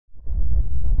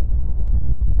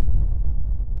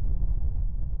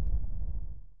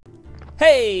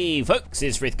Hey folks,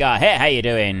 it's Frithgar here, how you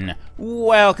doing?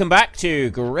 Welcome back to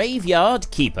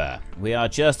Graveyard Keeper. We are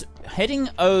just heading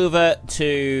over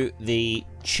to the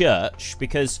church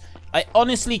because I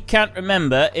honestly can't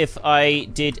remember if I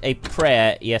did a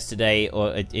prayer yesterday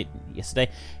or yesterday.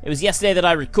 It was yesterday that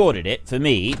I recorded it for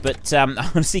me, but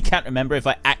I honestly can't remember if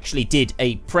I actually did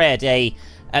a prayer day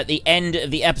at the end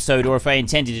of the episode or if I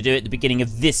intended to do it at the beginning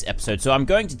of this episode. So I'm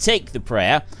going to take the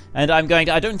prayer and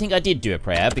I don't think I did do a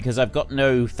prayer because I've got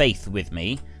no faith with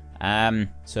me.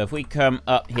 So if we come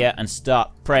up here and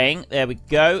start praying, there we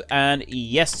go, and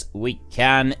yes, we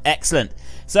can. Excellent.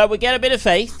 So we get a bit of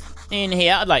faith in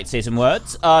here. I'd like to say some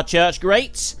words. Our church,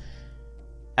 great.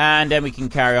 And then we can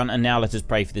carry on, and now let us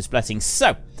pray for this blessing.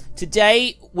 So,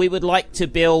 today we would like to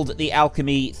build the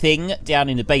alchemy thing down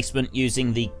in the basement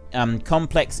using the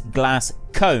complex glass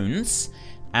cones.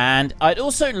 And I'd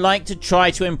also like to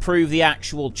try to improve the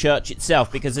actual church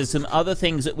itself, because there's some other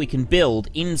things that we can build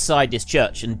inside this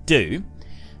church and do.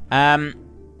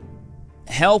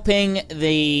 Helping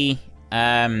the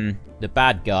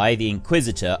bad guy, the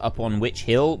Inquisitor, up on Witch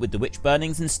Hill with the witch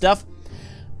burnings and stuff.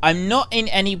 I'm not in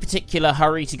any particular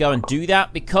hurry to go and do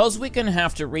that because we're going to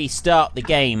have to restart the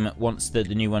game once the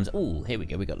new one's... Oh, here we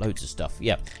go. We got loads of stuff.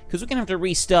 Yeah, because we're going to have to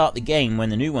restart the game when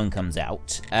the new one comes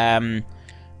out.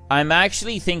 I'm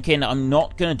actually thinking I'm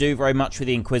not going to do very much with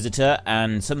the Inquisitor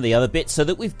and some of the other bits so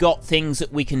that we've got things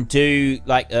that we can do,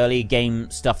 like early game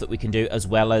stuff that we can do, as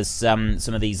well as some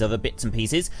of these other bits and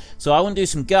pieces. So I want to do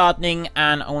some gardening,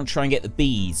 and I want to try and get the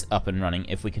bees up and running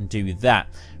if we can do that.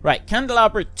 Right,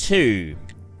 Candelabra 2.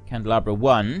 Candelabra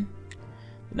 1.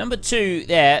 Number 2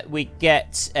 there, we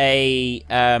get a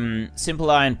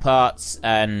simple iron parts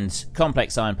and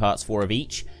complex iron parts, 4 of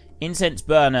each. Incense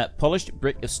burner, polished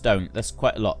brick of stone. That's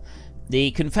quite a lot.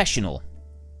 The confessional.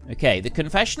 Okay, the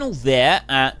confessional there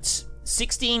at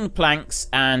 16 planks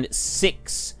and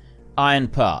 6 iron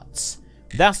parts.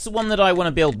 That's the one that I want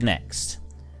to build next.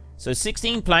 So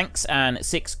 16 planks and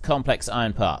 6 complex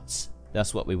iron parts.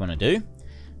 That's what we want to do.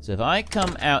 So if I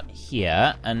come out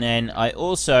here, and then I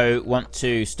also want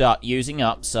to start using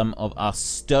up some of our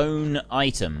stone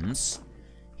items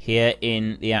here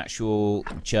in the actual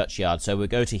churchyard. So we'll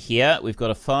go to here. We've got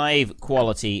a 5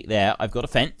 quality there. I've got a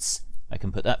fence. I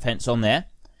can put that fence on there.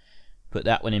 Put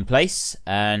that one in place.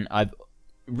 And I've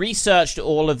researched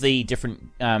all of the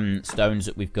different stones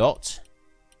that we've got.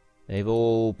 They've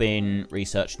all been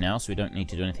researched now, so we don't need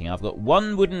to do anything. I've got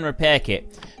 1 wooden repair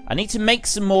kit. I need to make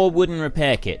some more wooden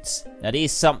repair kits. That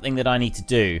is something that I need to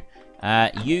do.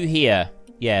 You here.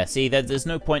 Yeah, see, there's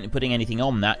no point in putting anything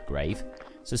on that grave.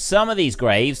 So some of these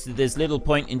graves, there's little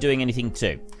point in doing anything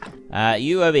to.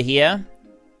 You over here.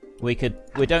 We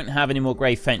don't have any more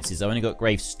grave fences. I've only got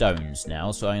grave stones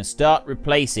now, so I'm going to start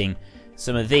replacing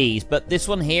some of these. But this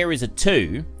one here is a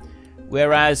 2,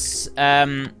 whereas...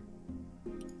 what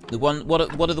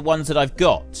are the ones that I've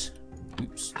got?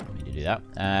 Oops, I need to do that.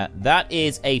 That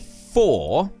is a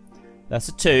 4. That's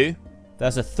a 2.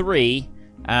 That's a 3.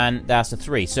 And that's a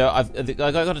 3. So I've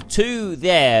got a 2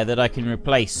 there that I can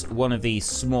replace one of these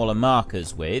smaller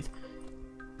markers with.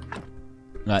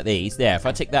 Like these. There, if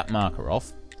I take that marker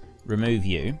off, remove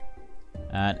you.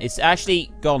 And it's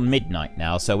actually gone midnight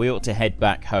now, so we ought to head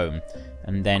back home.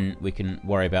 And then we can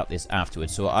worry about this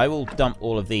afterwards. So I will dump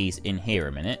all of these in here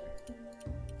a minute.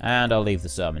 And I'll leave the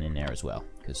sermon in there as well.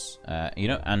 Because, you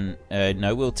know, and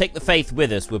no, we'll take the faith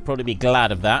with us. We'll probably be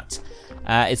glad of that.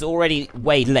 It's already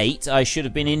way late. I should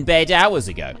have been in bed hours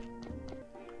ago.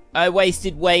 I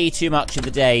wasted way too much of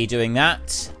the day doing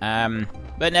that.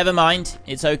 But never mind.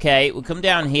 It's okay. We'll come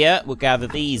down here. We'll gather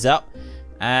these up.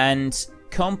 And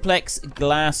complex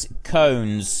glass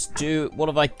cones. What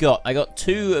have I got? I got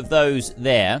 2 of those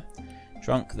there.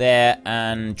 Trunk there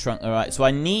and trunk. Alright, so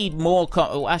I need more...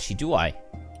 Oh, actually, do I?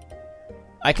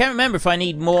 I can't remember if I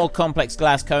need more complex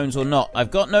glass cones or not. I've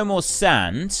got no more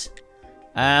sand,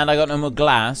 and I got no more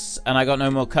glass, and I got no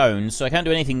more cones, so I can't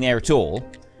do anything there at all.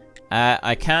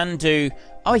 I can do...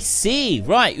 Oh, I see!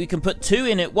 Right, we can put 2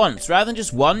 in at once. Rather than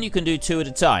just 1, you can do 2 at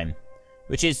a time.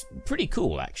 Which is pretty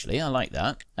cool, actually. I like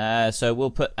that. So we'll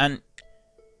put... And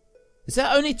is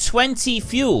that only 20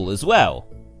 fuel as well?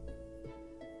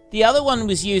 The other one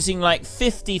was using like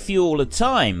 50 fuel a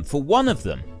time for one of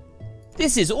them.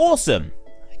 This is awesome!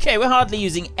 Okay, we're hardly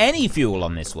using any fuel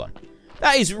on this one.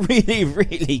 That is really,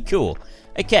 really cool.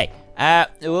 Okay,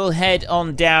 we'll head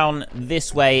on down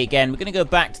this way again. We're going to go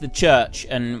back to the church,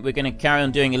 and we're going to carry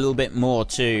on doing a little bit more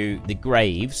to the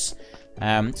graves.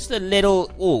 Just a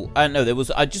little... Oh, no, there was...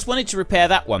 I just wanted to repair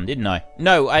that one, didn't I?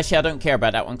 No, actually, I don't care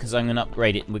about that one, because I'm going to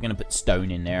upgrade it, and we're going to put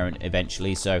stone in there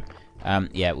eventually, so...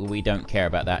 yeah, well, we don't care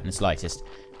about that in the slightest.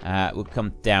 We'll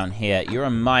come down here. You're a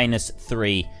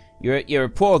 -3. You're a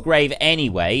poor grave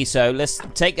anyway, so let's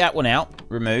take that one out.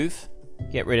 Remove.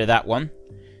 Get rid of that one.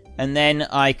 And then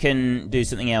I can do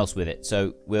something else with it.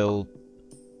 So we'll...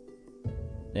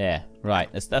 There. Right.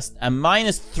 That's a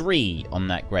 -3 on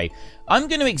that grave. I'm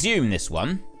going to exhume this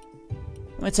one.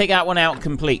 I'm going to take that one out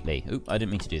completely. Oop, I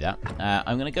didn't mean to do that.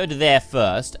 I'm going to go to there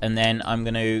first, and then I'm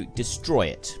going to destroy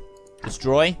it.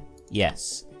 Destroy?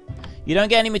 Yes. You don't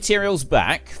get any materials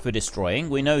back for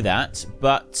destroying. We know that,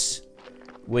 but...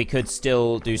 we could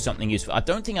still do something useful. I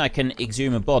don't think I can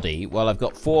exhume a body while I've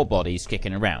got 4 bodies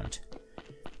kicking around.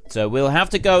 So we'll have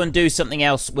to go and do something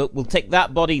else. We'll take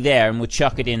that body there and we'll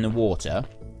chuck it in the water.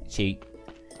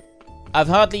 I've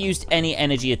hardly used any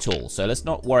energy at all, so let's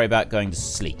not worry about going to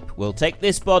sleep. We'll take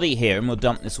this body here and we'll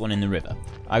dump this one in the river.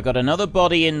 I've got another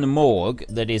body in the morgue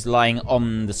that is lying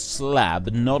on the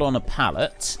slab, not on a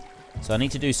pallet. So I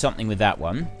need to do something with that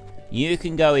one. You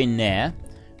can go in there.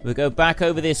 We'll go back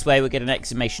over this way, we'll get an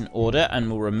exhumation order, and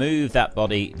we'll remove that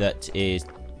body that is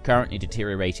currently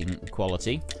deteriorating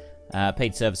quality.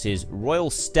 Paid services, royal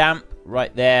stamp,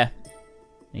 right there.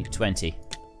 Need 20.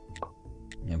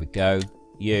 There we go.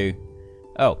 You.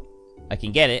 Oh, I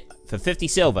can get it for 50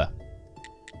 silver.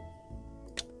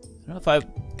 I don't know if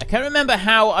I can't remember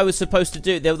how I was supposed to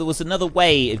do it. There was another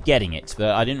way of getting it, but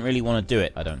I didn't really want to do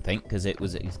it, I don't think, because it's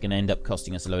going to end up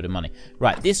costing us a load of money.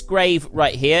 Right, this grave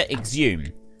right here, exhume.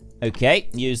 Okay,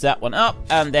 use that one up,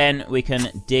 and then we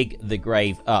can dig the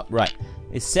grave up. Right,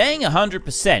 it's saying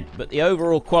 100%, but the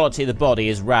overall quality of the body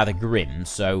is rather grim.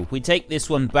 So if we take this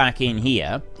one back in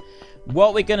here,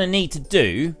 what we're going to need to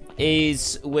do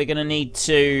is we're going to need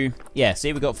to... yeah,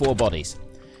 see, we've got 4 bodies.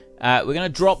 We're going to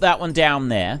drop that one down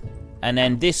there, and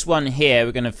then this one here,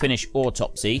 we're going to finish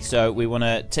autopsy. So we want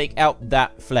to take out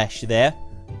that flesh there,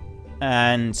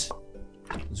 and...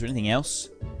 is there anything else?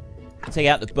 Take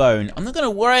out the bone. I'm not going to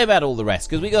worry about all the rest,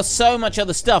 because we got so much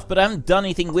other stuff, but I haven't done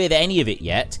anything with any of it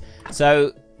yet.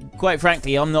 So, quite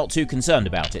frankly, I'm not too concerned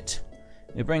about it.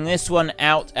 We bring this one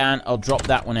out, and I'll drop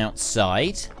that one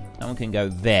outside. That one can go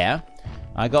there.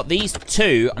 I got these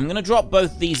 2. I'm going to drop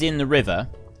both these in the river,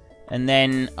 and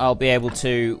then I'll be able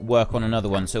to work on another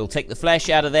one. So we'll take the flesh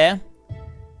out of there,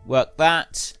 work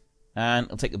that, and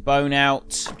I'll take the bone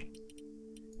out.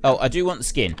 Oh, I do want the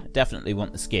skin. I definitely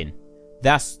want the skin.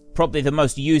 That's probably the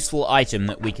most useful item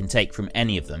that we can take from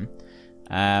any of them.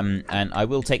 And I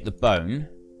will take the bone.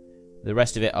 The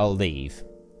rest of it I'll leave.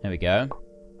 There we go.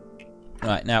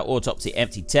 Right, now autopsy,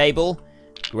 empty table.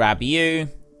 Grab you.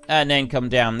 And then come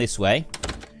down this way.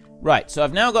 Right, so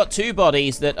I've now got 2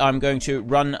 bodies that I'm going to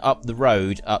run up the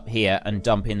road up here and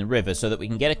dump in the river so that we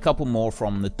can get a couple more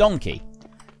from the donkey.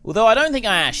 Although I don't think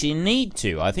I actually need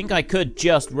to. I think I could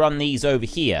just run these over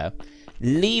here,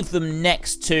 leave them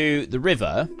next to the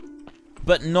river,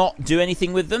 but not do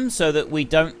anything with them so that we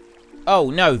don't... oh,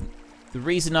 no. The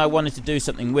reason I wanted to do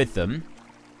something with them...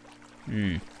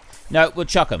 no, we'll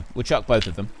chuck them. We'll chuck both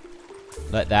of them.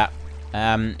 Like that.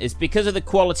 It's because of the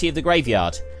quality of the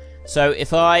graveyard. So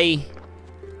if I...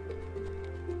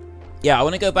 yeah, I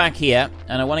want to go back here,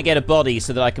 and I want to get a body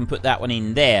so that I can put that one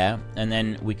in there, and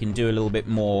then we can do a little bit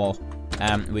more...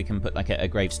 we can put like a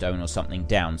gravestone or something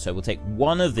down. So we'll take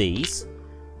one of these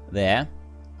there.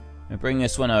 We'll bring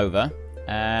this one over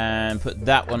and put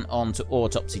that one onto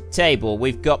autopsy table.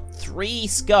 We've got 3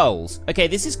 skulls. Okay,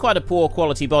 this is quite a poor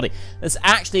quality body. That's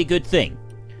actually a good thing.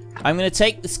 I'm going to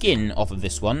take the skin off of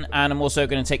this one, and I'm also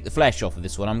going to take the flesh off of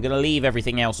this one. I'm going to leave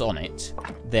everything else on it.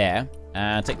 There.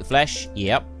 Take the flesh.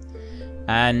 Yep.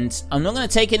 And I'm not going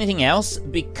to take anything else,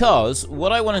 because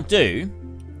what I want to do...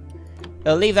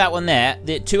 I'll leave that one there.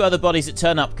 The 2 other bodies that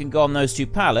turn up can go on those 2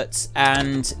 pallets,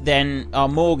 and then our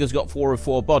morgue has got 4 of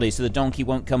 4 bodies, so the donkey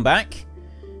won't come back.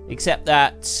 Except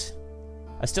that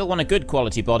I still want a good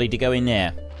quality body to go in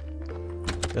there.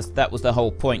 That was the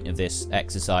whole point of this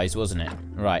exercise, wasn't it?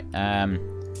 Right,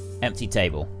 empty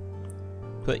table.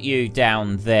 Put you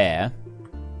down there.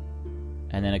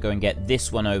 And then I go and get this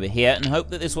one over here, and hope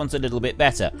that this one's a little bit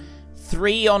better.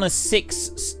 3 on a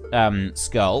 6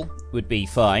 skull would be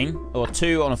fine, or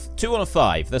 2 on a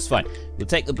 5. That's fine. We'll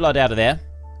take the blood out of there,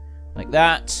 like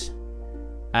that,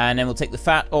 and then we'll take the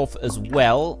fat off as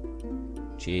well,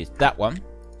 which is that one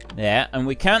there. And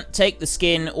we can't take the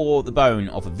skin or the bone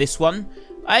off of this one.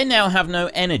 I now have no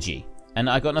energy, and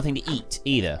I got nothing to eat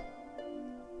either.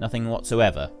 Nothing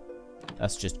whatsoever.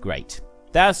 That's just great.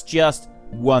 That's just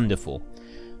wonderful.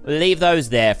 We'll leave those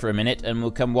there for a minute, and we'll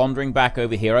come wandering back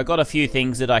over here. I've got a few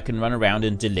things that I can run around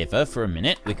and deliver for a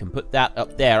minute. We can put that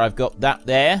up there. I've got that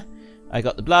there. I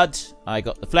got the blood. I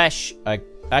got the flesh.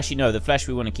 Actually, no, the flesh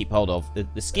we want to keep hold of.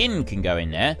 The skin can go in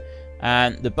there.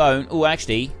 And the bone... Oh,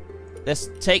 actually, let's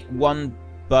take one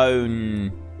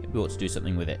bone... Maybe we ought to do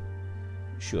something with it.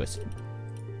 Sure.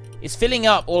 It's filling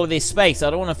up all of this space. I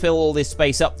don't want to fill all this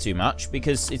space up too much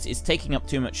because it's taking up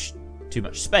too much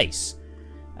space.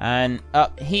 And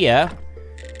up here,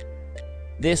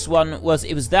 this one was...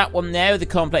 It was that one there with the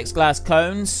complex glass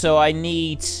cones. So I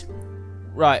need...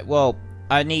 Right, well,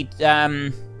 I need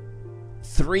 3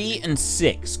 and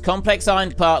 6. Complex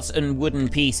iron parts and wooden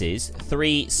pieces.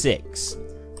 3, 6.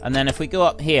 And then if we go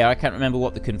up here, I can't remember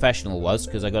what the confessional was,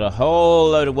 because I got a whole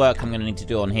load of work I'm going to need to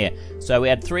do on here. So we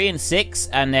had 3 and 6,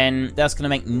 and then that's going to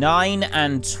make 9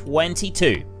 and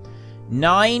 22.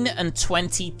 9 and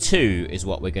 22 is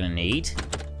what we're going to need.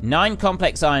 9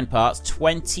 complex iron parts,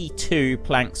 22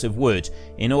 planks of wood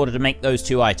in order to make those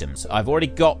 2 items. I've already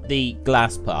got the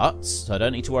glass parts, so I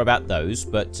don't need to worry about those,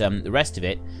 but the rest of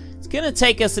it, it's going to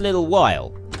take us a little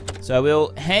while. So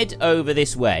we'll head over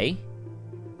this way.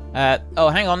 Oh,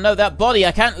 hang on. No, that body,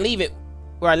 I can't leave it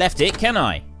where I left it, can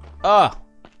I? Ah,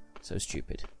 oh, so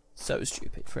stupid. So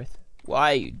stupid, Frith.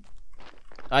 Why?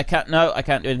 I can't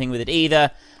do anything with it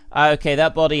either. Okay,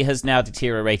 that body has now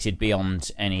deteriorated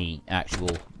beyond any actual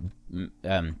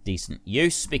decent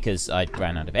use because I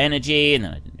ran out of energy and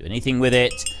then I didn't do anything with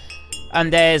it.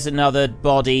 And there's another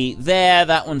body there.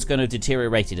 That one's going to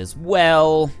deteriorate as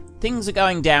well. Things are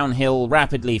going downhill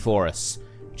rapidly for us,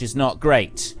 which is not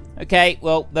great. Okay,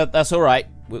 well, that's all right.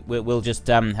 We'll just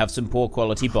have some poor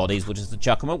quality bodies. We'll just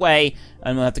chuck them away,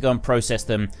 and we'll have to go and process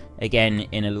them again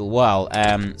in a little while.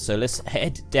 So let's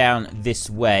head down this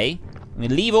way. I'm going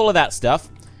to leave all of that stuff.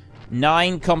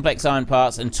 9 complex iron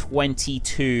parts and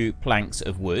 22 planks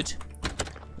of wood.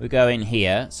 We go in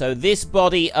here. So this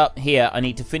body up here, I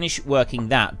need to finish working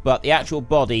that, but the actual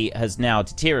body has now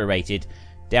deteriorated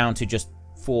down to just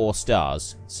 4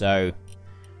 stars. So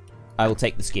I will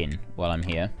take the skin while I'm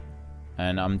here.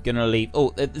 And I'm going to leave...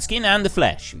 Oh, the skin and the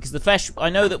flesh. Because the flesh,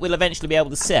 I know that we'll eventually be able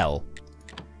to sell.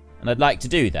 And I'd like to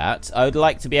do that. I would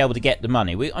like to be able to get the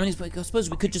money. I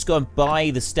suppose we could just go and buy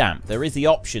the stamp. There is the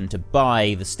option to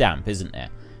buy the stamp, isn't there?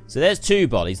 So there's 2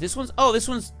 bodies. This one's... Oh, this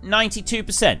one's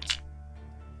 92%.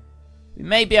 We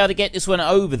may be able to get this one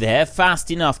over there fast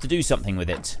enough to do something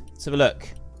with it. Let's have a look.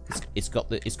 It's got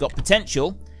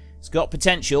potential. It's got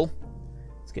potential.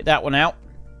 Let's get that one out.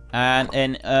 And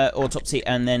then autopsy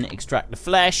and then extract the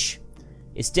flesh.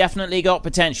 It's definitely got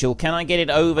potential. Can I get it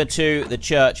over to the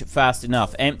church fast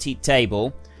enough? Empty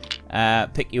table.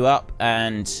 Pick you up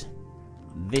and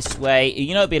this way.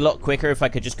 You know, it'd be a lot quicker if I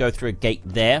could just go through a gate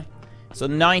there. So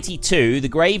 92. The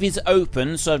grave is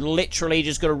open, so I've literally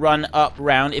just got to run up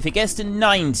round. If it gets to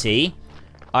 90,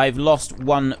 I've lost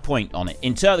 1 point on it.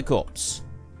 Inter the corpse.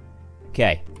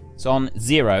 Okay. It's on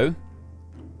 0.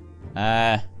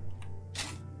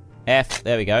 F,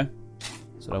 there we go.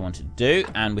 That's what I wanted to do.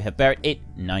 And we have buried it.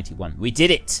 91. We did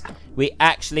it. We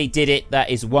actually did it. That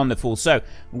is wonderful. So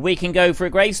we can go for a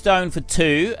gravestone for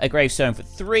 2, a gravestone for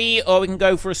 3, or we can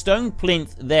go for a stone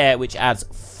plinth there, which adds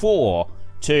 4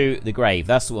 to the grave.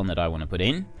 That's the one that I want to put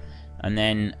in. And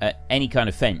then any kind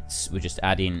of fence, we'll just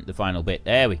add in the final bit.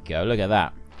 There we go. Look at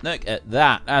that. Look at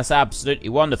that. That's absolutely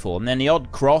wonderful. And then the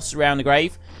odd cross around the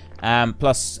grave.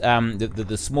 Plus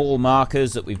the small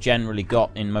markers that we've generally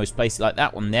got in most places, like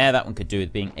that one there. That one could do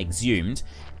with being exhumed.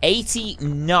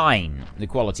 89 the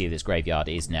quality of this graveyard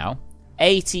is now.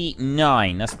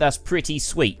 89. That's pretty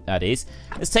sweet, that is.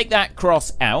 Let's take that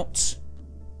cross out.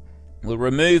 We'll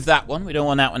remove that one. We don't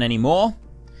want that one anymore.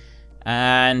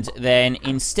 And then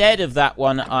instead of that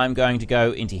one, I'm going to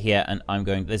go into here and I'm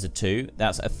going... There's a 2.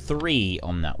 That's a 3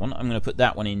 on that one. I'm going to put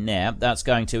that one in there. That's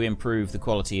going to improve the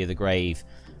quality of the grave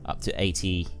up to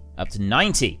 80, up to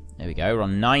 90. There we go. We're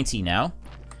on 90 now.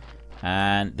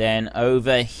 And then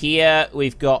over here,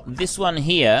 we've got this one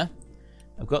here.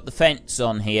 I've got the fence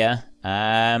on here.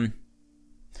 I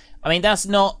mean, that's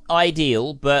not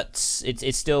ideal, but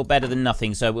it's still better than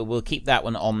nothing. So we'll keep that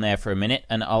one on there for a minute.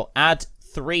 And I'll add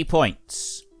 3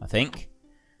 points, I think.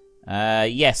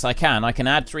 Yes, I can. I can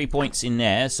add 3 points in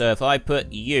there. So if I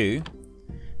put you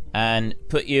and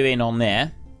put you in on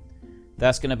there,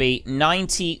 that's going to be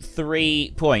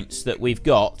 93 points that we've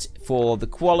got for the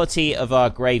quality of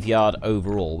our graveyard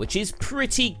overall, which is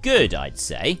pretty good, I'd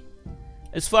say.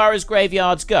 As far as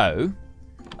graveyards go,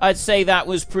 I'd say that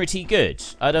was pretty good.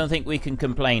 I don't think we can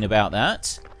complain about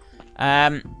that.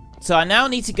 So I now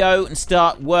need to go and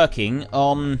start working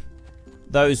on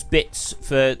those bits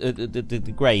for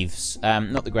the graves.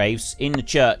 Not the graves, in the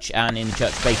church and in the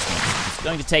church basement. It's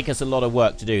going to take us a lot of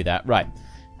work to do that. Right.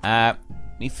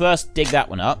 We first dig that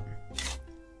one up.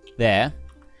 There.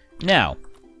 Now,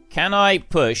 can I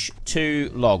push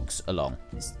 2 logs along?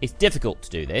 It's difficult to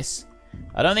do this.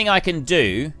 I don't think I can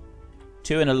do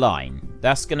 2 in a line.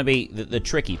 That's going to be the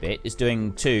tricky bit, is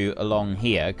doing 2 along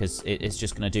here, because it's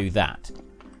just going to do that.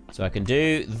 So I can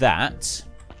do that,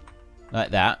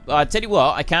 like that. But I tell you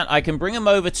what, I can bring them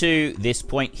over to this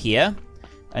point here,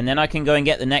 and then I can go and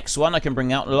get the next one. I can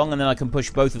bring out along, and then I can push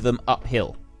both of them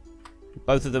uphill.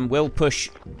 Both of them will push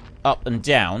up and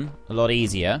down a lot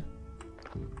easier.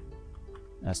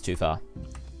 That's too far.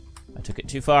 I took it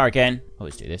too far again.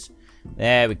 Always do this.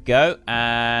 There we go.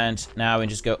 And now we can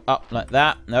just go up like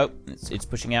that. Nope, it's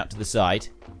pushing out to the side.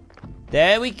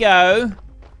 There we go.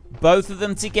 Both of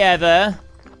them together.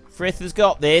 Frith has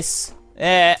got this.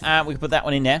 There, and we can put that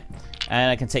one in there. And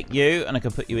I can take you, and I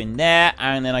can put you in there.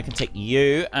 And then I can take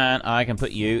you, and I can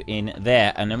put you in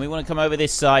there. And then we want to come over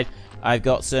this side. I've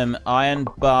got some iron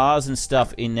bars and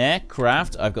stuff in there.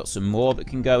 Craft. I've got some more that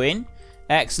can go in.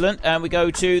 Excellent. And we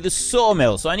go to the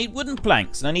sawmill. So I need wooden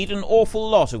planks, and I need an awful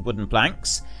lot of wooden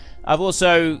planks. I've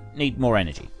also need more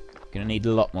energy. Going to need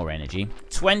a lot more energy.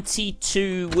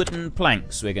 22 wooden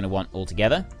planks we're going to want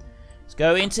altogether. Let's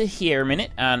go into here a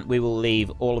minute, and we will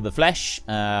leave all of the flesh.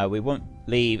 We won't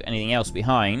leave anything else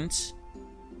behind. So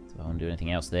I won't do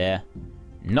anything else there.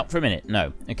 Not for a minute,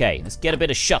 no. Okay, let's get a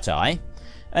bit of shut-eye.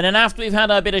 And then after we've had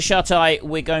our bit of shut-eye,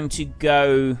 we're going to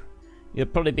go... It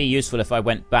would probably be useful if I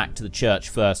went back to the church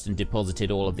first and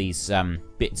deposited all of these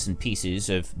bits and pieces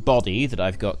of body that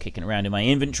I've got kicking around in my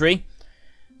inventory.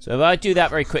 So if I do that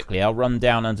very quickly, I'll run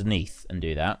down underneath and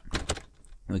do that.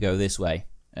 We go this way,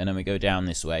 and then we go down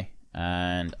this way.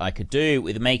 And I could do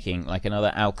with making like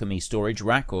another alchemy storage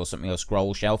rack or something, or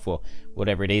scroll shelf or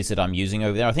whatever it is that I'm using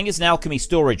over there. I think it's an alchemy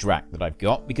storage rack that I've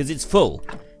got because it's full.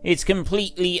 It's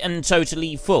completely and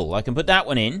totally full. I can put that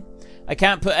one in. I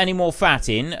can't put any more fat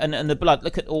in, and the blood,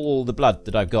 look at all the blood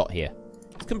that I've got here.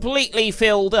 It's completely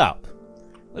filled up.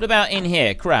 What about in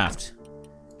here? Craft.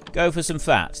 Go for some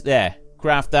fat. There.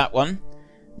 Craft that one.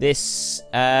 This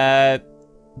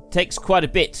takes quite a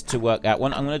bit to work that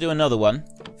one. I'm going to do another one.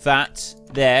 Fat.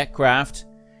 There. Craft.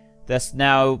 That's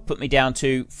now put me down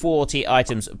to 40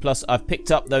 items. Plus, I've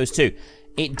picked up those 2.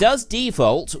 It does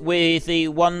default with the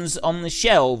ones on the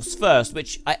shelves first,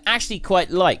 which I actually quite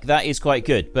like. That is quite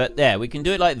good. But there, we can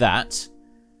do it like that.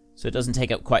 So it doesn't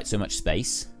take up quite so much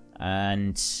space.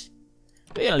 And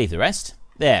we're going to leave the rest.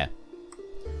 There.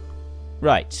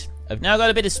 Right. I've now got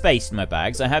a bit of space in my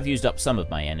bags. I have used up some of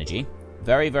my energy.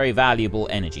 Very, very valuable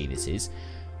energy this is.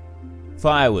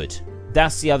 Firewood.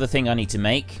 That's the other thing I need to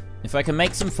make. If I can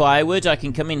make some firewood, I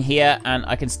can come in here and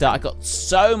I can start. I've got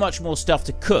so much more stuff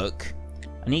to cook.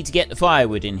 I need to get the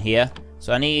firewood in here.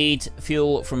 So I need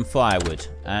fuel from firewood.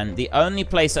 And the only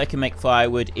place I can make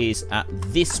firewood is at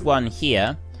this one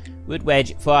here. Wood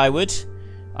wedge firewood.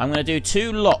 I'm going to do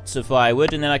 2 lots of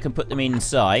firewood and then I can put them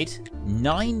inside.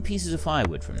 9 pieces of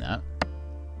firewood from that.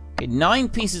 Okay, 9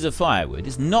 pieces of firewood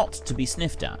is not to be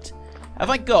sniffed at.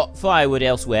 Have I got firewood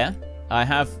elsewhere? I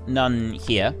have none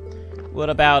here.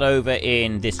 What about over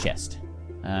in this chest?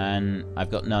 And I've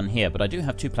got none here, but I do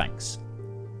have 2 planks.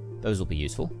 Those will be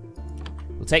useful.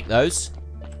 We'll take those.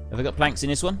 Have I got planks in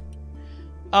this one?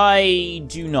 I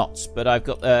do not, but I've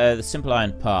got the simple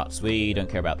iron parts. We don't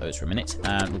care about those for a minute.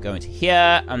 And we'll go into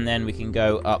here, and then we can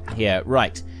go up here.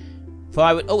 Right.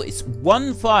 Firewood. Oh, it's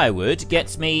 1 firewood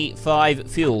gets me 5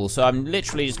 fuel, so I'm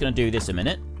literally just going to do this a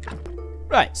minute.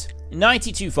 Right.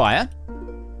 92 fire.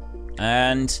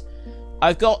 And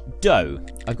I've got dough.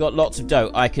 I've got lots of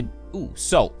dough. I could... Ooh,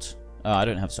 salt. Oh, I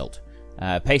don't have salt.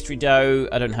 Pastry dough.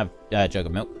 I don't have jug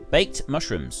of milk. Baked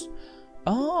mushrooms.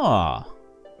 Ah,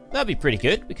 that'd be pretty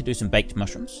good. We could do some baked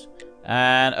mushrooms.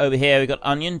 And over here we've got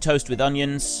onion. Toast with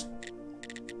onions.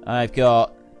 I've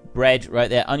got bread right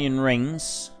there. Onion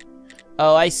rings.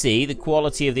 Oh, I see. The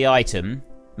quality of the item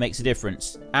makes a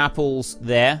difference. Apples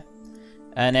there.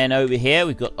 And then over here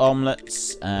we've got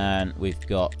omelettes. And we've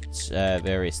got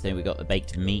various things. We've got the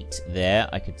baked meat there.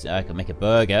 I could make a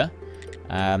burger.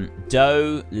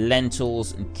 Dough,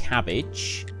 lentils, and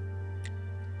cabbage.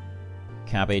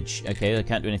 Cabbage. Okay, I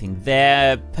can't do anything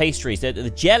there. Pastries.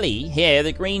 The jelly here,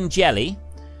 the green jelly,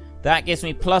 that gives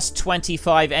me plus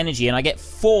 25 energy, and I get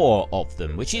 4 of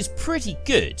them, which is pretty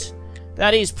good.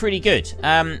 That is pretty good.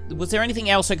 Was there anything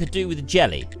else I could do with the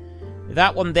jelly?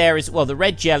 That one there is, well, the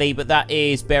red jelly, but that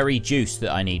is berry juice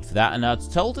that I need for that, and I was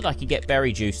told that I could get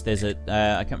berry juice. There's a,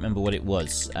 I can't remember what it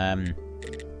was.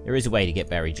 There is a way to get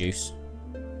berry juice.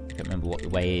 I can't remember what the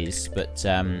way is, but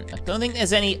I don't think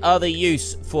there's any other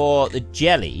use for the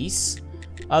jellies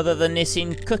other than this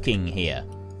in cooking here.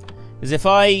 Because if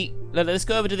let's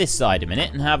go over to this side a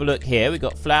minute and have a look here. We've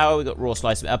got flour, we've got raw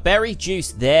slice of berry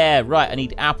juice there. Right, I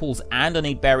need apples and I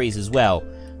need berries as well,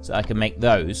 so I can make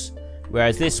those.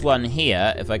 Whereas this one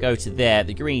here, if I go to there,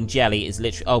 the green jelly is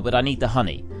literally... Oh, but I need the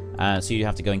honey. So you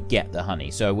have to go and get the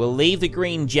honey. So we'll leave the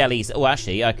green jellies... Oh,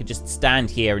 actually, I could just stand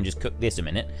here and just cook this a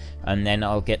minute. And then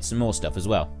I'll get some more stuff as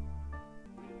well.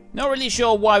 Not really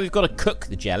sure why we've got to cook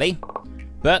the jelly.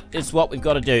 But it's what we've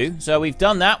got to do. So we've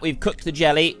done that. We've cooked the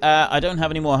jelly. I don't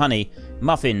have any more honey.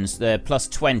 Muffins, they're plus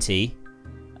 20.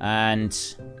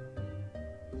 And...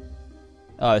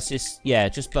 Oh, it's just, yeah,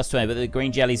 just plus 20, but the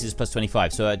green jellies is plus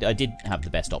 25, so I did have the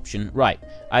best option. Right,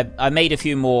 I made a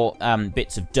few more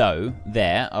bits of dough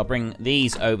there. I'll bring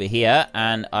these over here,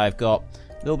 and I've got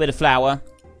a little bit of flour,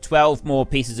 12 more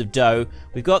pieces of dough.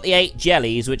 We've got the 8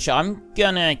 jellies, which I'm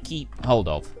gonna keep hold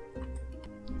of.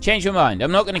 Change your mind,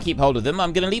 I'm not gonna keep hold of them.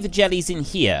 I'm gonna leave the jellies in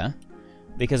here,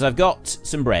 because I've got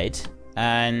some bread,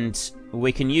 and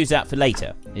we can use that for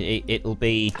later. It'll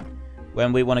be...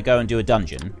 When we want to go and do a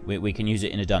dungeon, we can use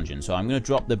it in a dungeon. So I'm going to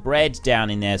drop the bread down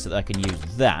in there so that I can use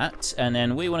that. And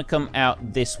then we want to come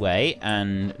out this way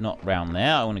and not round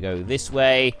there. I want to go this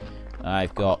way.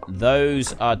 I've got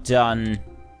those are done.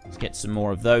 Let's get some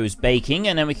more of those baking.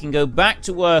 And then we can go back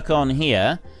to work on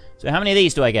here. So how many of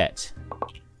these do I get?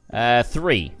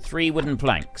 3. 3 wooden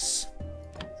planks.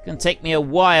 It's going to take me a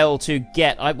while to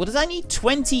get... What does I need?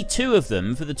 22 of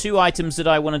them for the 2 items that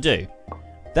I want to do.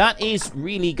 That is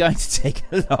really going to take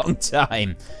a long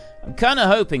time. I'm kind of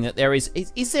hoping that there is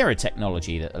there a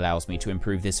technology that allows me to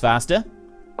improve this faster?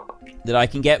 That I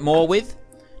can get more with?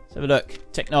 Let's have a look.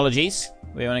 Technologies.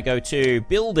 We want to go to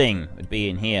building, would be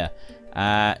in here.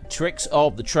 Tricks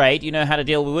of the trade. You know how to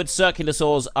deal with wood. Circular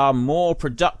saws are more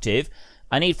productive.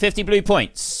 I need 50 blue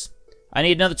points. I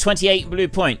need another 28 blue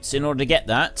points in order to get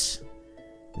that.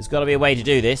 There's got to be a way to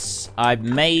do this. I've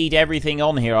made everything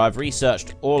on here. I've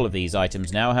researched all of these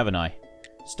items now, haven't I?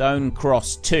 Stone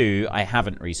Cross 2, I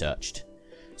haven't researched.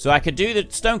 So I could do the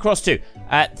Stone Cross 2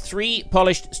 at 3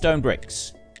 polished stone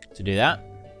bricks. To do that,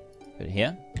 put it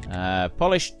here.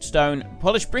 Polished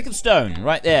brick of stone,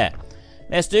 right there.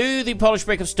 Let's do the polished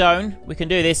brick of stone. We can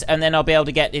do this, and then I'll be able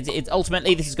to get it.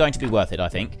 Ultimately, this is going to be worth it, I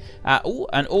think.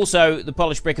 And also, the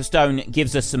polished brick of stone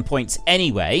gives us some points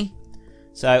anyway.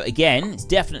 So, again, it's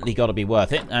definitely got to be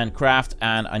worth it. And craft,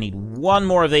 and I need 1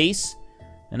 more of these.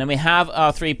 And then we have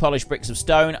our 3 polished bricks of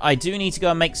stone. I do need to go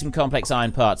and make some complex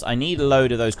iron parts. I need a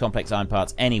load of those complex iron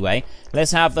parts anyway.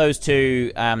 Let's have those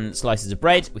 2 slices of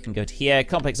bread. We can go to here,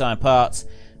 complex iron parts,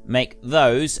 make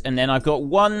those. And then I've got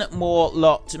 1 more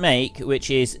lot to make, which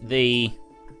is the...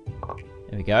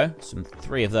 There we go,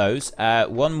 3 of those.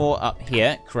 1 more up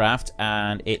here, craft,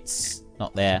 and it's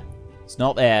not there. It's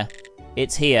not there.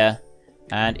 It's here.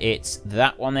 And it's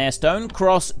that one there, Stone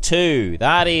Cross 2.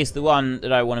 That is the one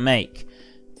that I want to make.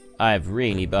 I've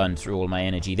really burned through all my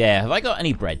energy there. Have I got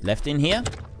any bread left in here?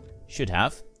 Should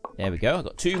have. There we go. I've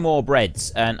got 2 more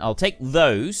breads. And I'll take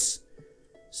those,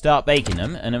 start baking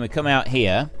them, and then we come out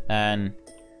here and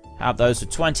have those for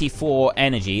 24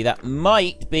 energy. That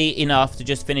might be enough to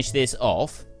just finish this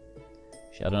off.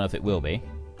 Actually, I don't know if it will be.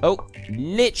 Oh,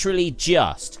 literally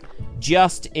just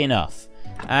enough.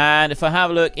 And if I have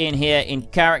a look in here in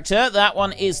character, that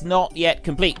one is not yet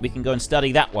complete. We can go and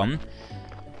study that one.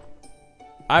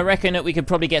 I reckon that we could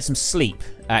probably get some sleep,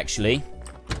 actually.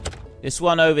 This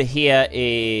one over here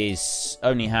is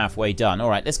only halfway done.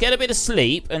 Alright, let's get a bit of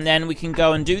sleep, and then we can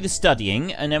go and do the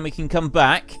studying, and then we can come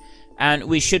back, and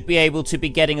we should be able to be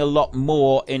getting a lot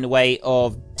more in the way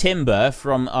of timber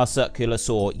from our circular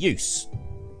saw use.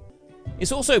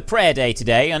 It's also prayer day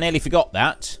today. I nearly forgot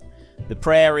that. The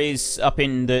prayer is up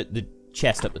in the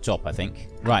chest at the top, I think.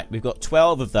 Right, we've got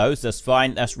 12 of those. That's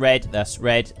fine. That's red. That's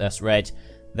red. That's red.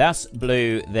 That's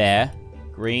blue there.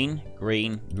 Green,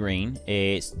 green, green.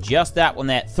 It's just that one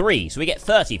there. 3. So we get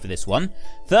 30 for this one.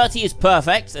 30 is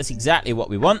perfect. That's exactly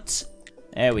what we want.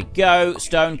 There we go.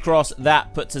 Stone Cross.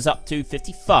 That puts us up to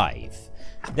 55.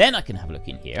 Then I can have a look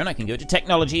in here, and I can go to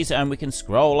technologies, and we can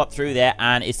scroll up through there,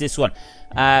 and it's this one.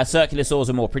 Circular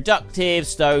saws are more productive.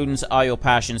 Stones are your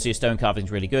passion, so your stone carving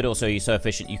is really good. Also, you're so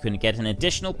efficient, you can get an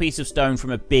additional piece of stone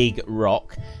from a big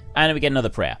rock. And then we get another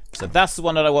prayer. So that's the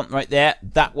one that I want right there.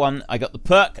 That one, I got the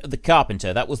perk of the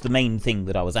carpenter. That was the main thing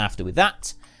that I was after with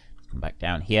that. Come back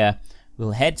down here.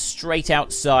 We'll head straight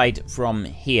outside from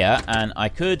here, and I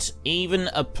could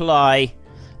even apply...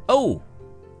 Oh!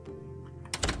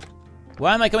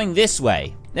 Why am I going this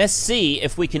way? Let's see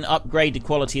if we can upgrade the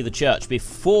quality of the church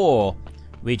before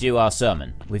we do our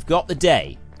sermon. We've got the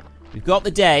day. We've got the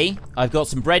day. I've got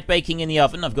some bread baking in the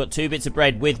oven. I've got 2 bits of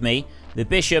bread with me. The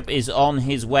bishop is on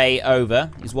his way over.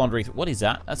 He's wandering through. What is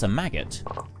that? That's a maggot.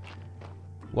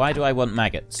 Why do I want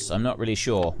maggots? I'm not really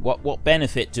sure. What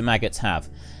benefit do maggots have?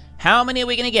 How many are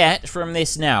we going to get from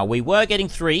this now? We were getting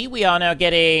 3. We are now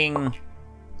getting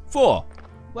 4.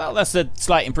 Well, that's a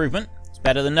slight improvement. It's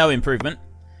better than no improvement.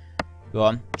 Go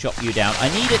on, chop you down. I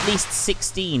need at least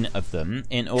 16 of them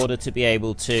in order to be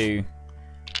able to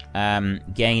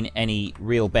gain any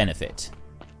real benefit.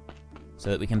 So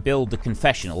that we can build the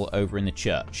confessional over in the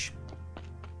church.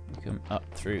 Come up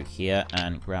through here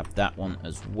and grab that one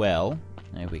as well.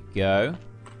 There we go.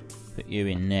 Put you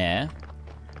in there.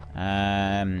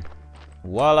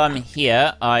 While I'm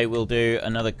here, I will do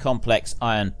another complex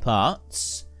iron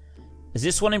parts. Is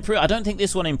this one improved? I don't think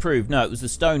this one improved. No, it was the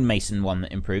stonemason one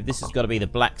that improved. This has got to be the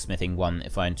blacksmithing one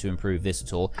if I'm to improve this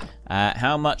at all.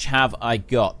 How much have I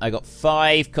got? I got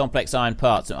 5 complex iron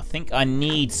parts. I think I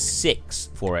need 6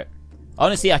 for it.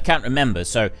 Honestly, I can't remember.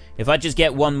 So if I just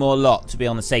get one more lot to be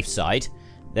on the safe side,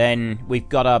 then we've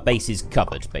got our bases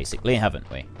covered, basically, haven't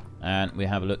we? And we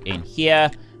have a look in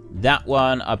here. That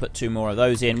one, I put 2 more of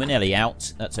those in. We're nearly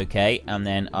out. That's okay. And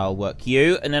then I'll work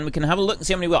you. And then we can have a look and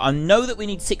see how many we got. I know that we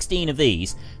need 16 of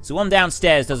these. So one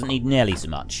downstairs doesn't need nearly so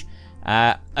much.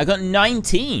 I got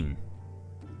 19.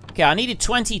 Okay, I needed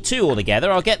 22 altogether.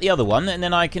 I'll get the other one. And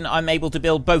then I'm able to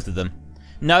build both of them.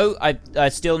 No, I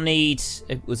still need...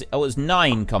 It was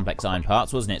 9 complex iron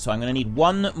parts, wasn't it? So I'm going to need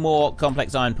 1 more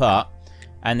complex iron part.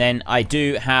 And then I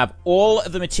do have all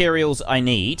of the materials I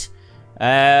need.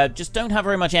 Just don't have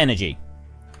very much energy.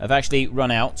 I've actually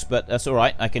run out, but that's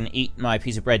alright. I can eat my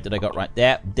piece of bread that I got right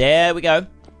there. There we go.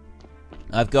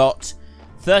 I've got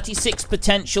 36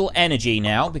 potential energy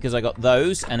now, because I got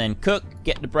those. And then cook,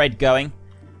 get the bread going.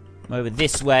 Come over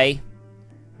this way.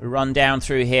 Run down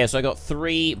through here. So I got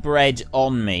 3 bread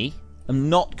on me. I'm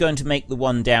not going to make the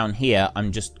one down here.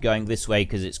 I'm just going this way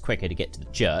because it's quicker to get to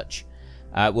the church.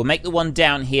 We'll make the one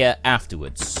down here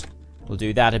afterwards. We'll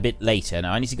do that a bit later.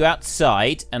 Now, I need to go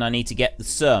outside, and I need to get the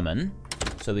sermon.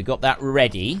 So we've got that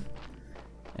ready.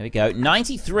 There we go.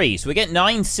 93. So we get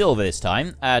 9 silver this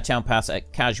time. Town pass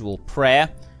at casual prayer.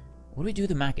 What do we do with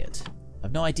the maggot?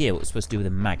 I've no idea what we're supposed to do with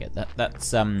a maggot.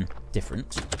 That's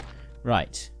different.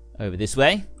 Right. Over this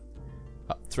way.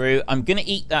 Up through. I'm going to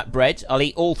eat that bread. I'll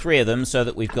eat all 3 of them so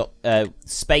that we've got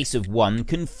space of 1.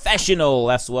 Confessional.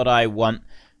 That's what I want.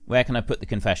 Where can I put the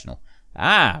confessional?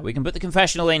 Ah, we can put the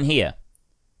confessional in here.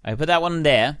 I can put that one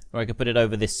there, or I can put it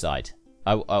over this side.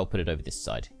 I'll put it over this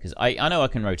side, because I know I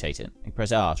can rotate it. I can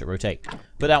press R to rotate.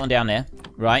 Put that one down there.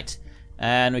 Right.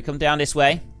 And we come down this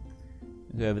way.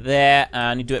 We go over there,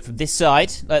 and we do it from this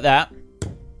side, like that.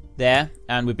 There.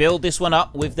 And we build this one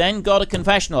up. We've then got a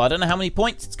confessional. I don't know how many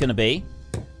points it's going to be.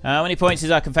 How many points is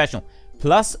our confessional?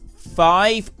 Plus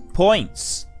 5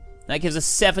 points. That gives us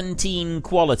 17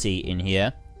 quality in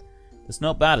here. That's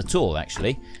not bad at all,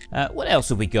 actually. What else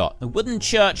have we got? A wooden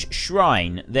church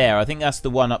shrine. There, I think that's the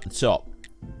one up the top.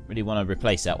 Really want to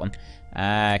replace that one.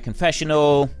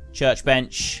 Confessional, church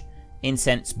bench,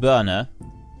 incense burner.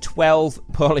 12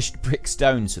 polished brick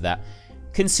stones for that.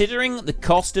 Considering the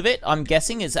cost of it, I'm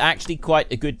guessing it's actually quite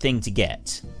a good thing to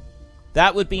get.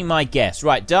 That would be my guess.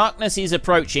 Right, darkness is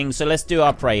approaching, so let's do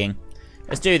our praying.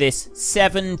 Let's do this.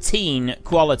 17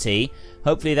 quality.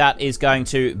 Hopefully that is going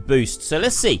to boost. So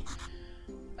let's see.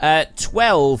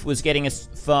 12 was getting us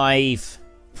 5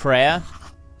 prayer.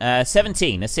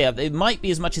 17, let's see. It might be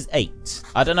as much as 8.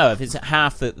 I don't know if it's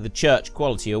half the church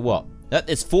quality or what.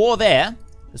 There's 4 there.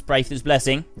 Let's pray for his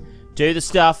blessing. Do the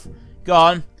stuff. Go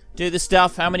on. Do the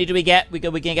stuff. How many do we get? We're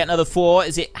going to get another 4.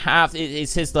 Is it half? It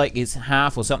says like it's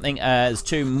half or something. There's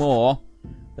 2 more.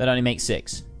 That only makes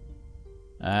 6.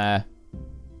 That's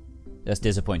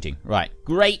disappointing. Right.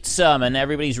 Great sermon.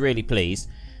 Everybody's really pleased.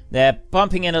 They're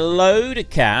pumping in a load of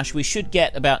cash. We should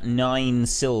get about 9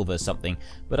 silver something.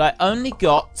 But I only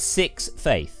got 6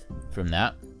 faith from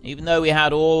that. Even though we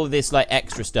had all of this like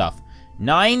extra stuff.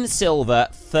 9 silver,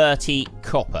 30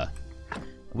 copper.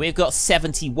 We've got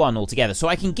 71 altogether. So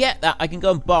I can get that. I can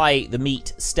go and buy the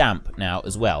meat stamp now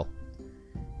as well.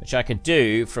 Which I could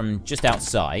do from just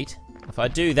outside. If I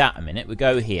do that a minute, we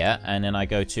go here. And then I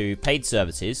go to paid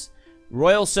services.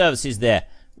 Royal services there.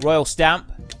 Royal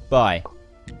stamp. Buy.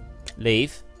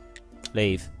 Leave.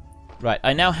 Leave. Right,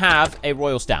 I now have a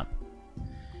royal stamp.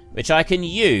 Which I can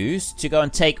use to go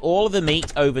and take all of the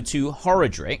meat over to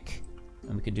Horodric.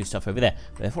 And we can do stuff over there.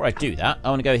 But before I do that, I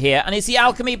want to go here. And it's the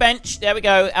alchemy bench. There we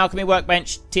go. Alchemy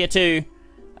workbench. Tier 2.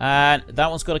 And that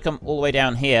one's got to come all the way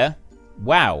down here.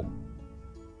 Wow.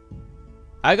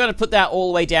 I've got to put that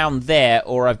all the way down there.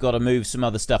 Or I've got to move some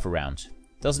other stuff around.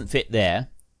 Doesn't fit there.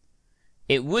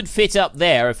 It would fit up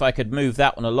there if I could move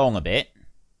that one along a bit.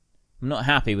 I'm not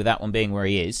happy with that one being where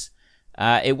he is.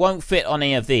 It won't fit on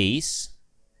any of these.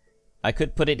 I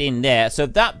could put it in there. So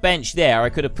that bench there, I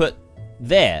could have put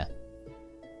there.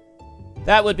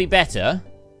 That would be better.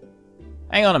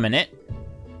 Hang on a minute.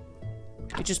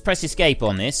 We just press escape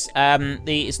on this.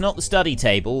 It's not the study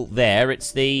table there.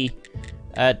 It's the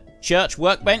church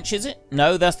workbench, is it?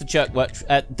 No, that's the church work.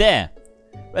 There.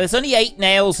 Well, there's only 8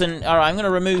 nails and... Alright, I'm going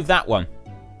to remove that one.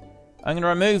 I'm going to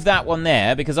remove that one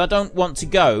there because I don't want to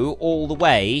go all the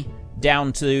way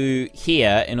down to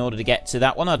here in order to get to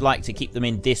that one. I'd like to keep them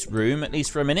in this room at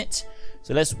least for a minute.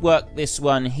 So let's work this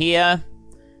one here.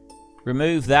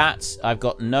 Remove that. I've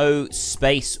got no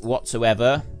space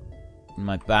whatsoever in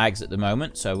my bags at the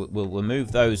moment, so we'll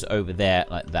move those over there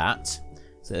like that,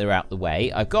 so they're out the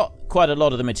way. I've got quite a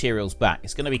lot of the materials back.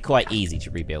 It's going to be quite easy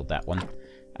to rebuild that one.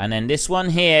 And then this one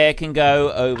here can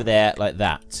go over there like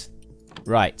that.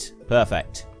 Right,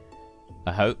 perfect.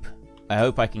 I hope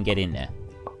I can get in there.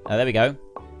 There we go.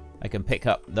 I can pick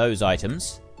up those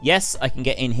items. Yes, I can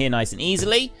get in here nice and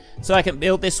easily, so I can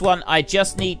build this one. I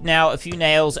just need now a few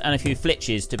nails and a few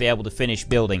flitches to be able to finish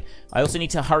building. I also need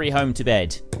to hurry home to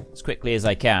bed as quickly as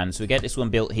I can, so we get this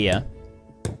one built here.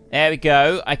 There we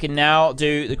go. I can now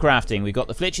do the crafting. We've got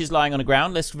the flitches lying on the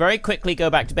ground. Let's very quickly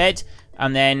go back to bed,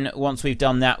 and then once we've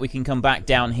done that, we can come back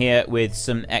down here with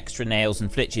some extra nails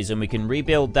and flitches, and we can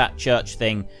rebuild that church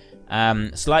thing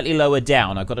slightly lower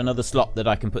down. I've got another slot that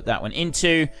I can put that one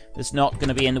into that's not going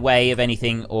to be in the way of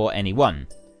anything or anyone.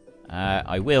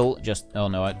 I will just... Oh,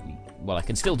 no. Well, I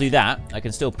can still do that. I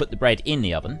can still put the bread in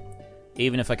the oven,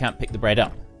 even if I can't pick the bread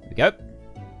up. There we go.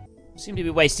 Seem to be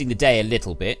wasting the day a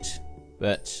little bit,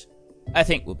 but I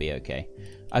think we'll be okay.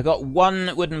 I've got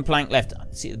 1 wooden plank left.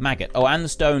 See the maggot. Oh, and the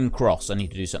stone cross. I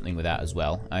need to do something with that as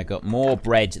well. I got more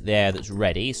bread there that's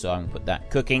ready, so I'm going to put that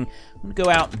cooking. I'm going to go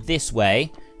out this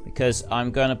way, because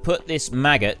I'm going to put this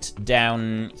maggot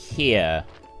down here.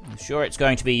 I'm sure it's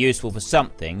going to be useful for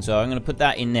something, so I'm going to put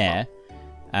that in there.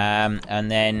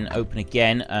 And then open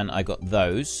again, and I got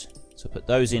those. So put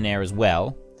those in there as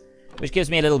well, which gives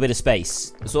me a little bit of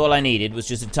space. That's all I needed, was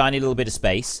just a tiny little bit of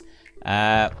space.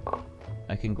 I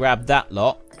can grab that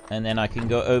lot, and then I can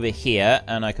go over here,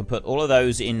 and I can put all of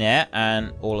those in there,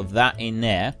 and all of that in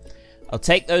there. I'll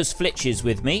take those flitches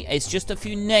with me. It's just a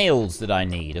few nails that I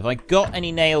need. Have I got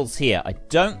any nails here? I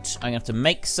don't. I'm going to have to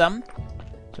make some.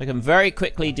 So I can very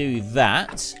quickly do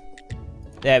that.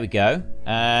 There we go.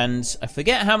 And I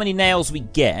forget how many nails we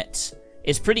get.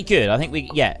 It's pretty good. I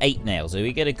think yeah, 8 nails. So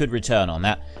we get a good return on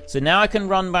that. So now I can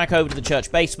run back over to the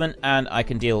church basement, and I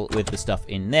can deal with the stuff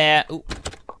in there. Ooh.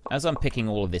 As I'm picking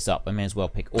all of this up, I may as well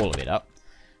pick all of it up.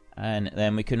 And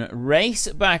then we can race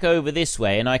back over this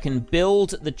way, and I can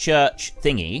build the church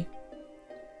thingy,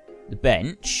 the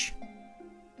bench,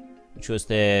 which was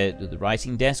the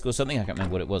writing desk or something. I can't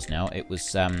remember what it was now. It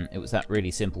was that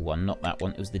really simple one, not that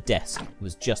one. It was the desk. It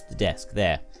was just the desk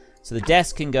there. So the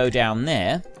desk can go down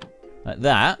there, like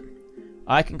that.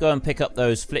 I can go and pick up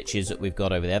those flitches that we've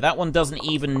got over there. That one doesn't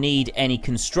even need any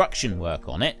construction work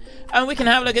on it. And we can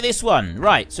have a look at this one.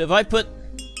 Right, so if I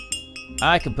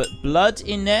can put blood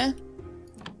in there.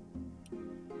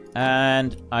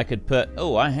 And I could put...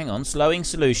 Oh, hang on. Slowing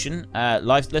solution.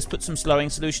 Let's put some slowing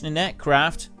solution in there.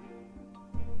 Craft.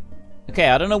 Okay,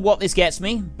 I don't know what this gets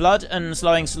me. Blood and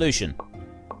slowing solution.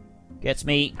 Gets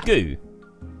me goo.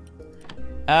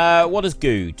 What does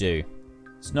goo do?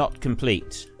 It's not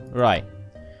complete. Right.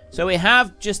 So we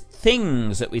have just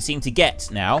things that we seem to get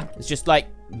now. It's just like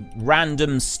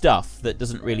random stuff that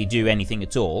doesn't really do anything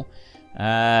at all.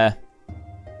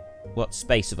 What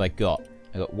space have I got?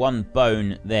 I got 1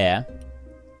 bone there.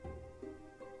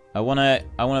 I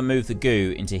wanna move the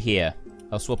goo into here.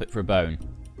 I'll swap it for a bone.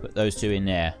 Put those 2 in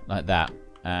there, like that.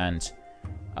 And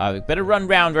I better run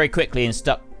round very quickly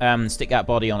and stick that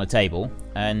body on a table.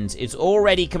 And it's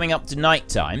already coming up to night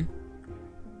time.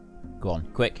 Go on,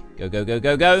 quick. Go, go, go,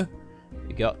 go, go.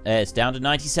 We got, it's down to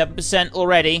 97%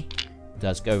 already. It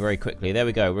does go very quickly. There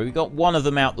we go. We got 1 of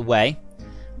them out the way.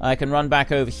 I can run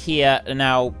back over here.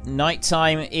 Now,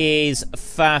 nighttime is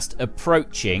fast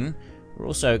approaching. We're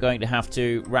also going to have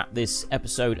to wrap this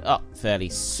episode up fairly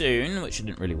soon, which I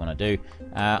didn't really want to do.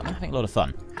 I'm having a lot of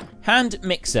fun. Hand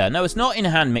mixer. No, it's not in a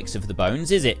hand mixer for the bones,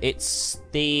 is it? It's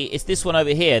this one over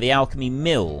here, the alchemy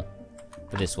mill.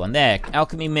 For this one there,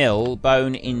 alchemy mill,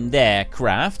 bone in there,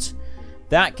 craft.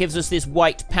 That gives us this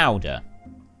white powder.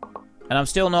 And I'm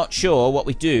still not sure what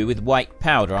we do with white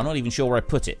powder. I'm not even sure where I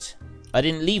put it. I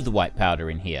didn't leave the white powder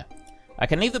in here. I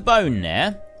can leave the bone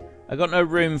there. I got no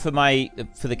room for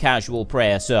the casual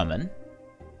prayer sermon.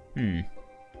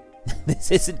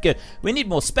 This isn't good. We need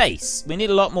more space. We need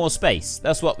a lot more space.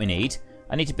 That's what we need.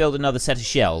 I need to build another set of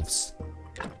shelves.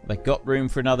 Have I got room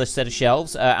for another set of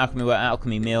shelves?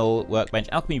 Alchemy mill, workbench,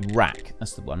 alchemy rack.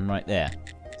 That's the one right there.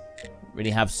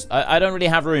 I don't really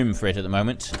have room for it at the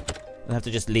moment. We'll have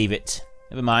to just leave it.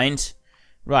 Never mind.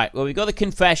 Right, well, we've got the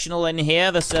confessional in here.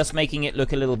 That's just making it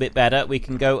look a little bit better. We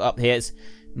can go up here.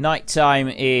 Nighttime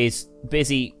is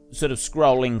busy sort of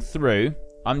scrolling through.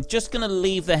 I'm just going to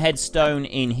leave the headstone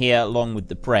in here along with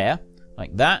the prayer.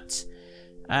 Like that.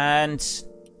 And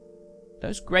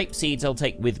those grape seeds I'll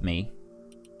take with me.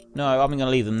 No, I'm going to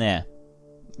leave them there.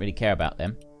 Don't really care about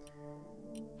them.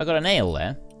 I got a nail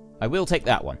there. I will take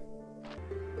that one.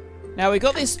 Now, we've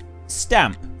got this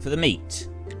stamp for the meat.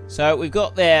 So, we've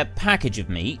got their package of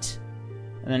meat.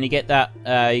 And then you get that,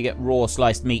 you get raw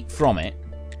sliced meat from it.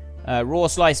 Raw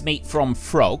sliced meat from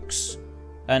frogs.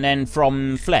 And then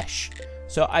from flesh.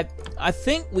 So, I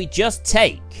think we just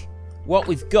take what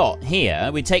we've got here.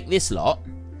 We take this lot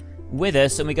with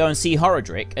us and we go and see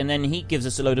Horodric. And then he gives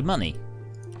us a load of money.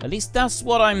 At least that's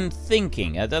what I'm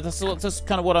thinking. That's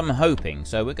kind of what I'm hoping.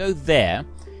 So, we'll go there.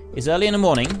 It's early in the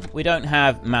morning. We don't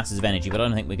have masses of energy, but I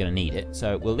don't think we're going to need it.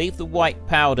 So we'll leave the white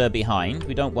powder behind.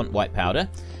 We don't want white powder.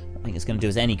 I don't think it's going to do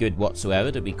us any good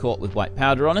whatsoever to be caught with white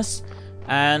powder on us.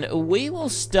 And we will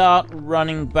start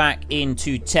running back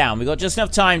into town. We've got just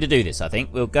enough time to do this, I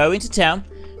think. We'll go into town.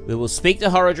 We will speak to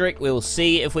Horodric. We will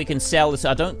see if we can sell this.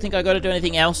 I don't think I've got to do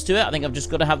anything else to it. I think I've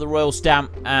just got to have the royal stamp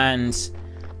and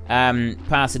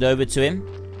pass it over to him.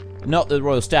 Not the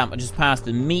royal stamp, I just passed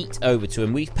the meat over to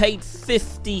him. We've paid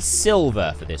 50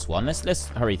 silver for this one. Let's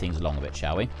hurry things along a bit,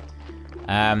 shall we?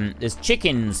 There's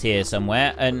chickens here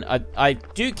somewhere, and I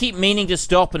do keep meaning to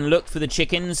stop and look for the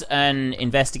chickens and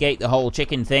investigate the whole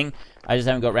chicken thing. I just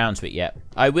haven't got around to it yet.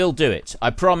 I will do it.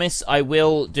 I promise I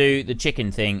will do the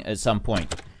chicken thing at some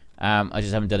point. I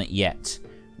just haven't done it yet.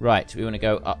 Right, we want to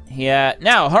go up here.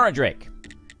 Now, Horodric,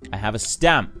 I have a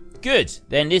stamp. Good.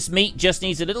 Then this meat just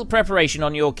needs a little preparation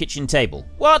on your kitchen table.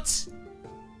 What?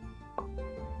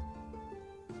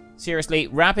 Seriously,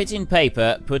 wrap it in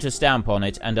paper, put a stamp on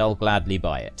it, and I'll gladly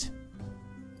buy it.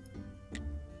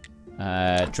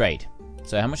 Trade.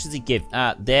 So how much does he give?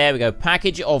 There we go.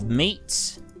 Package of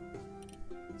meat.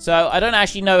 So I don't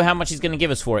actually know how much he's going to give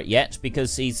us for it yet,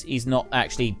 because he's not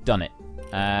actually done it.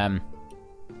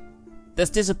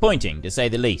 That's disappointing, to say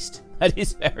the least. That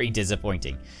is very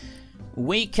disappointing.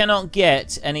 We cannot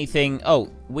get anything... Oh,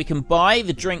 we can buy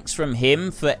the drinks from him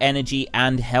for energy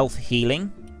and health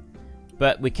healing.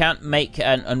 But we can't make...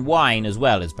 And wine as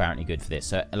well is apparently good for this.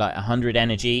 So, like 100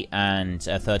 energy and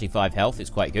 35 health is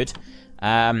quite good.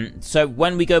 So,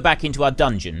 when we go back into our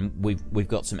dungeon, we've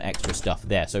got some extra stuff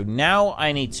there. So, now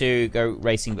I need to go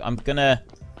racing. I'm gonna...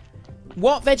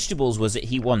 What vegetables was it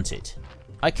he wanted?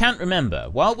 I can't remember.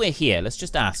 While we're here, let's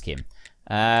just ask him.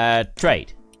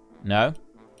 Trade. No?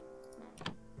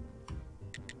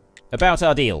 About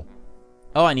our deal.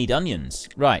 Oh, I need onions.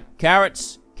 Right.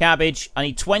 Carrots, cabbage. I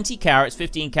need 20 carrots,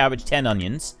 15 cabbage, 10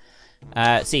 onions.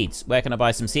 Seeds. Where can I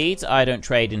buy some seeds? I don't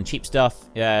trade in cheap stuff.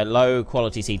 Low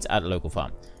quality seeds at a local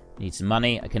farm. Need some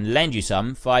money. I can lend you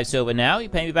some. 5 silver now. You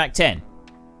pay me back 10.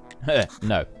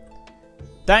 No.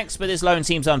 Thanks, but this loan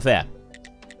seems unfair.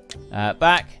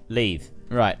 Back. Leave.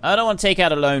 Right. I don't want to take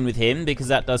out a loan with him because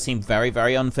that does seem very,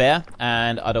 very unfair.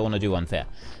 And I don't want to do unfair.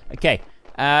 Okay.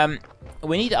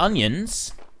 We need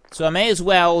onions, so I may as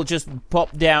well just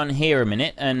pop down here a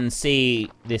minute and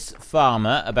see this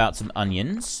farmer about some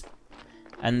onions,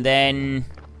 and then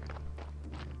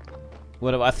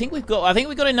what? I think we've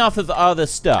got enough of other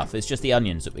stuff. It's just the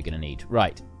onions that we're going to need.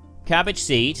 Right, cabbage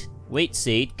seed, wheat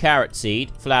seed, carrot seed,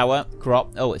 flour,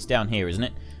 crop. Oh, it's down here, isn't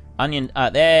it? Onion.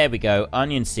 There we go.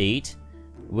 Onion seed,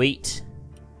 wheat,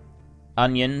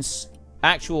 onions.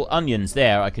 Actual onions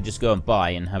there I could just go and buy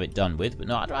and have it done with, but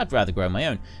no, I'd rather grow my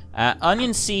own.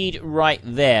 Onion seed right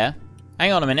there.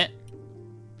 Hang on a minute.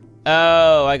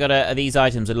 Oh, I got these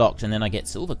items are locked and then I get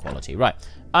silver quality. Right.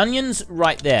 Onions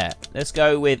right there. Let's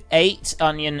go with 8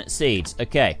 onion seeds.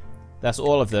 Okay. That's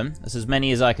all of them. That's as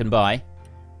many as I can buy.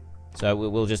 So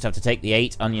we'll just have to take the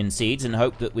 8 onion seeds and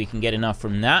hope that we can get enough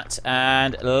from that.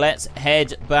 And let's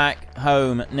head back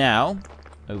home now.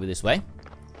 Over this way.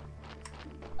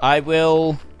 I'm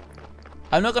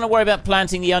not going to worry about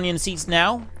planting the onion seeds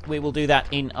now. We will do that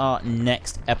in our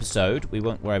next episode. We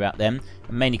won't worry about them.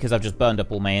 Mainly because I've just burned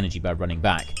up all my energy by running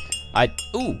back.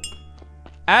 Ooh.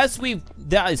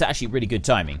 That is actually really good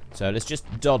timing. So let's just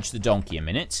dodge the donkey a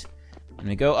minute. And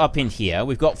we go up in here.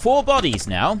 We've got 4 bodies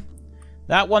now.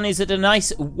 That one is at a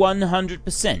nice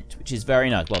 100%, which is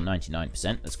very nice. Well,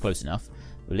 99%. That's close enough.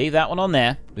 We'll leave that one on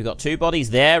there. We've got 2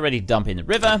 bodies there ready to dump in the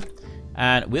river.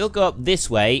 And we'll go up this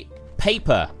way.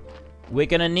 Paper. We're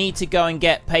going to need to go and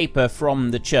get paper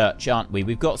from the church, aren't we?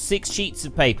 We've got 6 sheets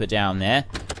of paper down there.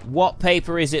 What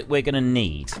paper is it we're going to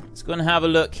need? Let's go and have a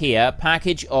look here.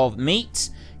 Package of meat.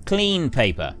 Clean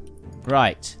paper.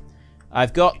 Right.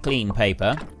 I've got clean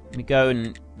paper. Let me go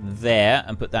in there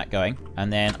and put that going.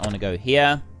 And then I want to go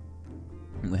here.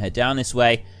 And we'll head down this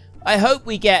way. I hope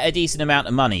we get a decent amount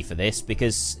of money for this,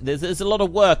 because there's a lot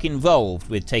of work involved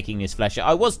with taking this flesh out.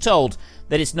 I was told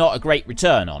that it's not a great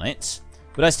return on it,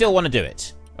 but I still want to do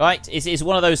it. Right? It's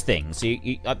one of those things.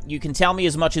 You can tell me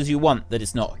as much as you want that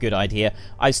it's not a good idea.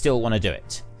 I still want to do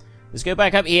it. Let's go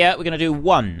back up here. We're going to do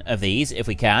one of these if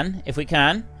we can.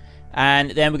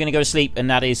 And then we're going to go to sleep, and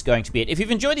that is going to be it. If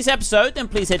you've enjoyed this episode, then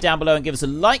please head down below and give us a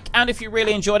like. And if you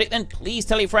really enjoyed it, then please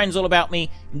tell your friends all about me.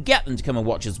 Get them to come and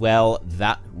watch as well.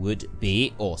 That would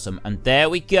be awesome. And there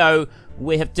we go.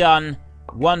 We have done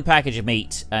one package of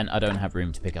meat, and I don't have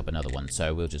room to pick up another one,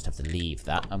 so we'll just have to leave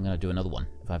that. I'm going to do another one.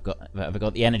 Have I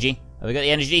got the energy? Have I got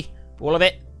the energy? All of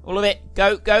it? All of it?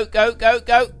 Go, go, go, go,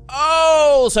 go.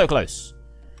 Oh, so close.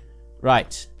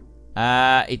 Right.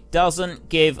 It doesn't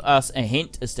give us a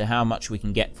hint as to how much we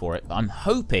can get for it, but I'm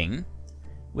hoping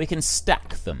we can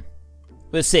stack them.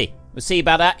 We'll see. We'll see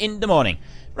about that in the morning.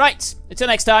 Right, until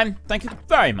next time, thank you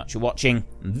very much for watching.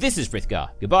 This is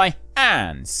Frithgar. Goodbye,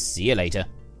 and see you later.